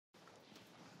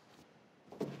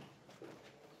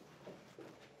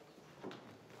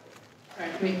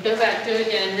Go back, do it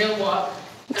again, real walk.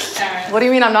 What do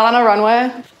you mean I'm not on a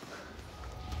runway?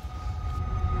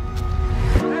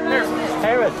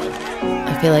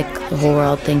 I feel like the whole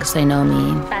world thinks they know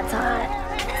me. That's hot.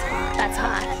 That's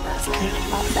hot. That's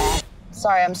not bad.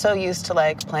 Sorry, I'm so used to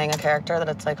like playing a character that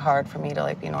it's like hard for me to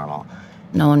like be normal.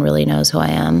 No one really knows who I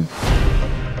am.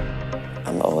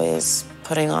 I'm always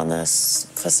putting on this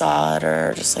facade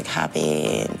or just like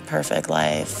happy, perfect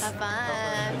life. Have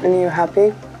fun. Are you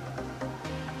happy?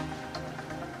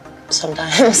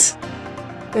 Sometimes.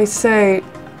 They say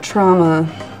trauma,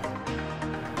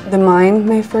 the mind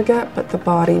may forget, but the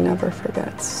body never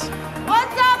forgets.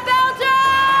 What's up, Belgium?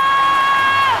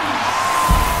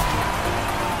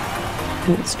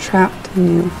 And it's trapped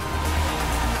in you.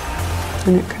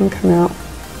 And it can come out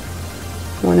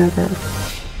whenever.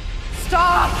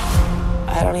 Stop!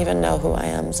 I don't even know who I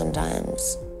am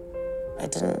sometimes. I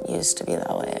didn't used to be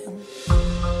that way.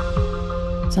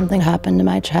 Something happened to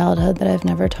my childhood that I've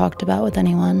never talked about with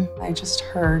anyone. I just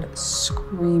heard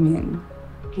screaming,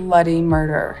 bloody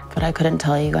murder. But I couldn't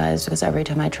tell you guys because every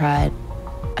time I tried,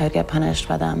 I would get punished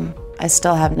by them. I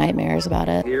still have nightmares about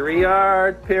it. Here we are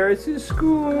at Paris'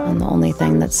 school. And the only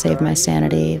thing that saved my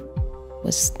sanity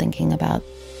was thinking about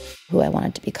who I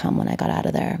wanted to become when I got out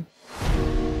of there.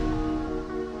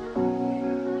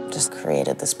 Just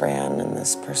created this brand and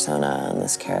this persona and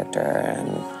this character,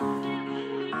 and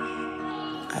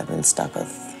I've been stuck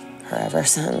with her ever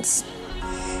since.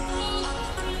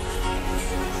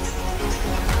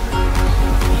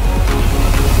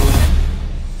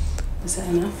 Is that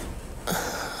enough?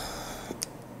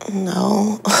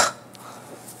 No.